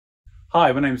Hi,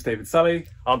 my name is David Sully.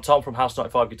 I'm Tom from House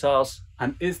 95 Guitars.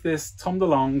 And is this Tom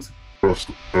Delonge's best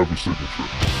ever signature?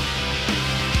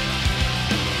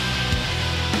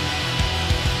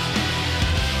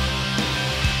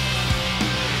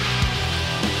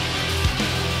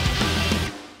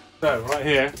 So right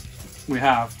here we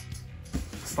have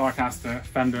Starcaster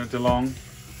Fender Delonge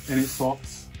in its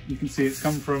box. You can see it's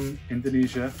come from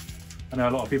Indonesia. I know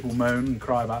a lot of people moan and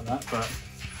cry about that, but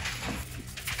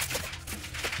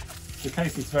the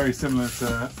case is very similar to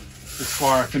the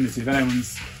Squire Affinity. If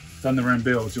anyone's done their own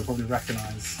builds, you'll probably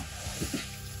recognise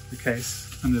the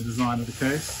case and the design of the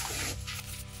case.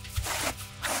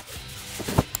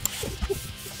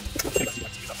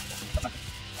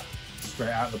 Straight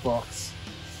out of the box.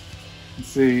 You can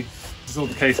see this is all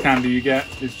the case candy you get.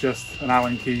 It's just an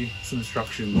Allen key, some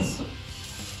instructions.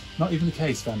 Not even the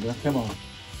case, Fender, come on.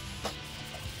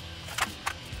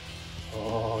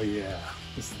 Oh yeah,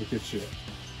 this is the good shit.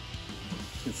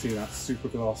 You can see that super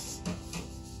gloss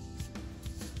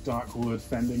dark wood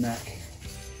Fender neck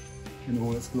in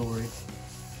all its glory.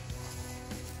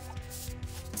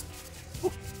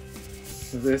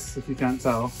 So this, if you can't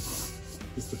tell,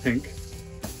 is the pink.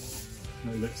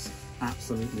 And it looks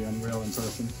absolutely unreal in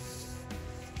person.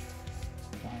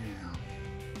 Bam.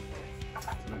 I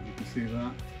don't know if you can see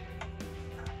that.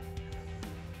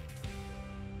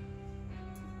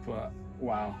 But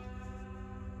wow.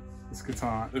 This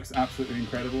guitar looks absolutely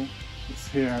incredible. Let's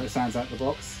hear how it sounds out the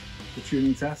box. The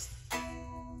tuning test.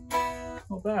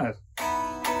 Not bad.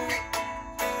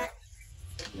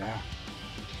 Yeah.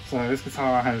 So this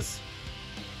guitar has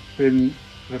been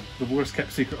the worst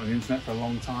kept secret on the internet for a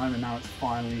long time, and now it's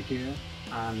finally here.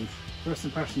 And first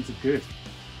impressions are good.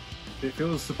 It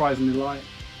feels surprisingly light.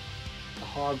 The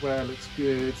hardware looks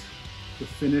good. The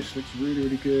finish looks really,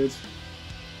 really good.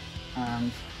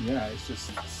 And yeah, it's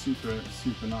just super,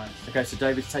 super nice. Okay, so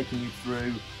David's taking you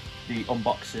through the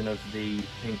unboxing of the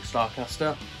pink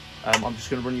Starcaster. I'm just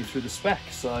going to run you through the spec.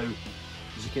 So,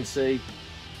 as you can see,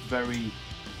 very,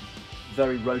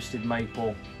 very roasted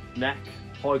maple neck,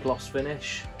 high gloss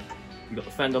finish. You've got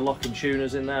the Fender locking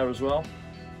tuners in there as well.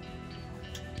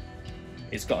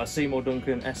 It's got a Seymour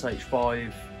Duncan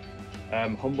SH5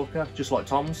 humbucker, just like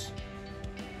Tom's.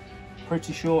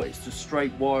 Pretty sure it's just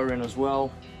straight wiring as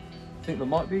well. I think there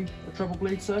might be a treble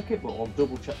bleed circuit, but I'll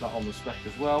double check that on the spec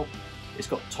as well. It's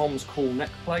got Tom's cool neck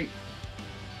plate,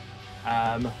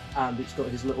 and it's got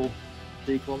his little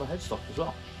decal on the headstock as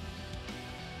well.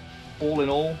 All in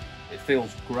all, it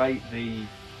feels great. The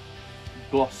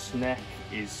gloss neck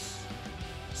is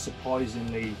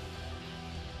surprisingly,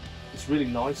 it's really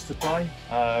nice to play,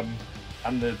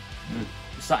 and the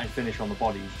satin finish on the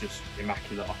body is just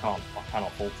immaculate. I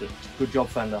cannot fault it. Good job,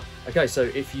 Fender. Okay, so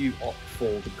if you opt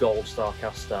for the gold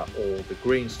Starcaster or the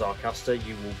green Starcaster,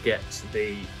 you will get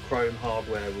the chrome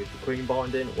hardware with the cream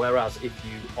binding, whereas if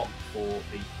you opt for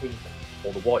the pink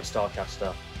or the white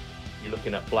Starcaster, you're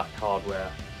looking at black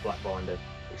hardware, black binding,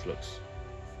 which looks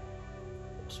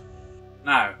awesome.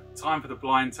 Now, time for the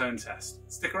blind tone test.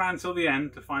 Stick around till the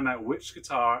end to find out which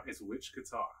guitar is which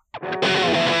guitar.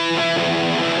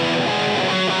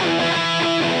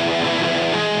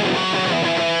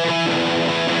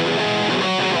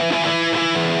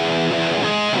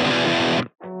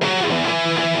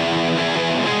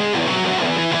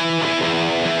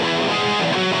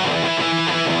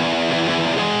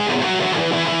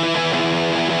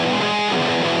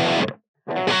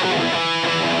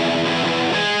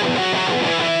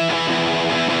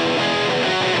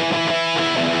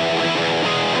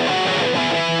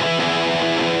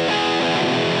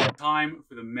 Time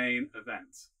for the main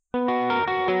event.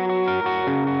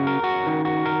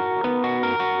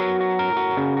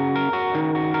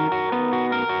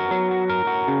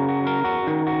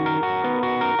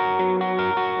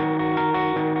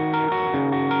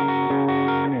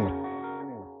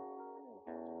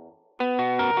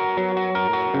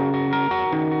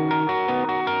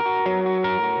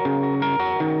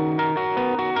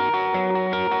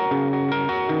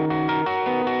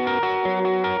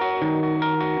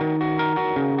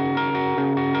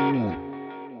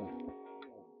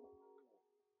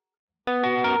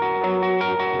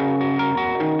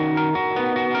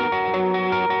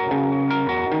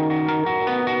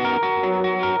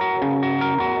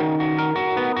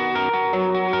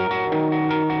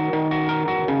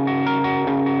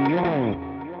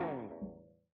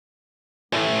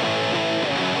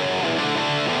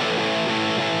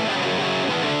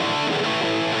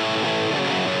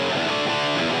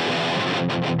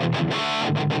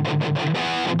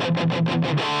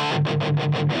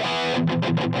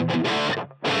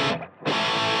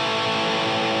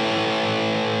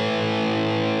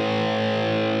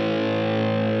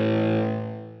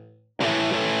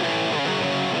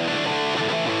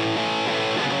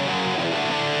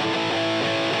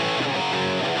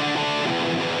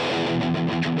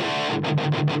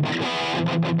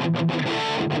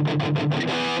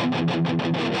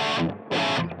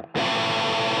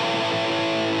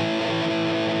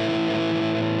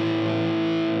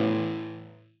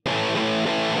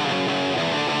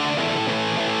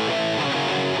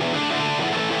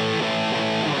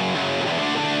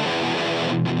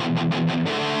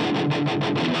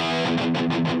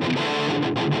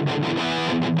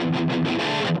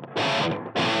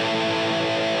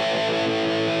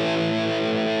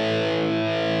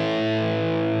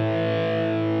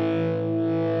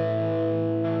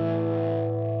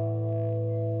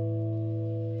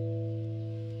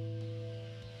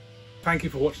 Thank you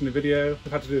for watching the video.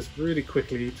 We've had to do this really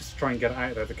quickly just to try and get it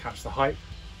out there to catch the hype,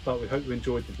 but we hope you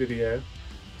enjoyed the video.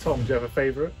 Tom, do you have a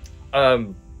favourite?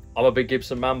 I'm a big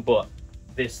Gibson man, but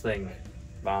this thing,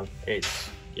 man, it's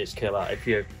killer. If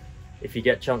you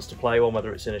get a chance to play one,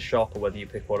 whether it's in a shop or whether you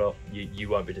pick one up, you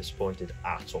won't be disappointed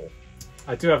at all.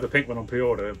 I do have the pink one on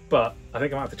pre-order, but I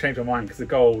think I might have to change my mind because the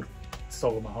gold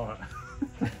stole my heart.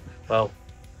 Well,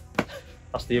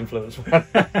 that's the influence.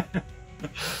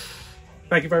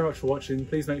 Thank you very much for watching.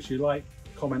 Please make sure you like,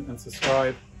 comment and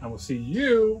subscribe, and we'll see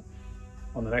you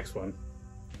on the next one.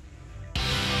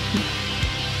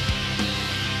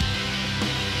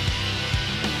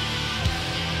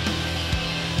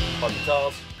 On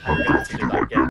guitars, I'm going to do that again.